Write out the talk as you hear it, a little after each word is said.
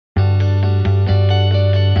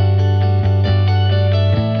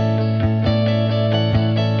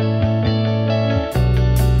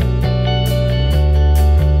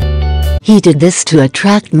He did this to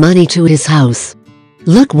attract money to his house.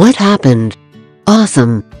 Look what happened.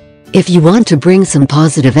 Awesome! If you want to bring some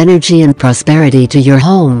positive energy and prosperity to your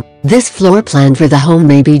home, this floor plan for the home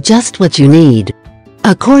may be just what you need.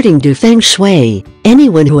 According to Feng Shui,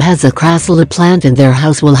 anyone who has a Crassula plant in their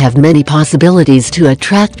house will have many possibilities to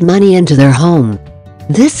attract money into their home.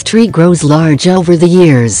 This tree grows large over the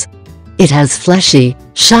years. It has fleshy,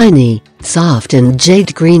 shiny, soft and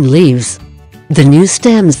jade green leaves. The new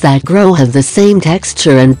stems that grow have the same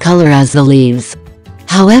texture and color as the leaves.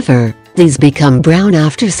 However, these become brown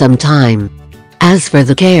after some time. As for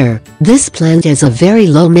the care, this plant is a very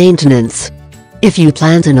low maintenance. If you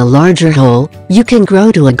plant in a larger hole, you can grow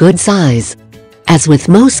to a good size. As with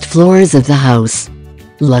most floors of the house,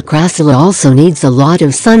 La Crassula also needs a lot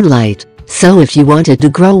of sunlight, so if you want it to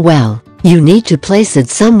grow well, you need to place it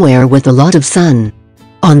somewhere with a lot of sun.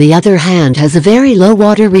 On the other hand, has a very low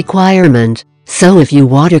water requirement, so if you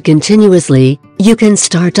water continuously, you can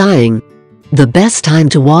start dying. The best time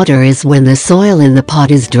to water is when the soil in the pot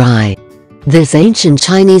is dry. This ancient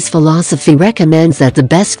Chinese philosophy recommends that the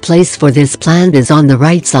best place for this plant is on the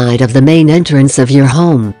right side of the main entrance of your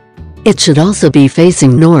home. It should also be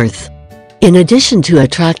facing north. In addition to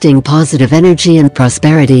attracting positive energy and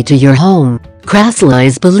prosperity to your home, Crassula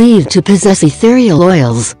is believed to possess ethereal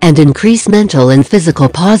oils and increase mental and physical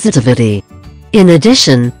positivity. In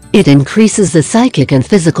addition, it increases the psychic and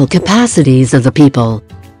physical capacities of the people.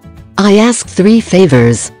 I ask 3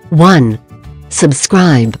 favors. 1.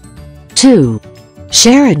 Subscribe. 2.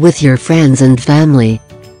 Share it with your friends and family.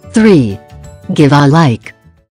 3. Give a like.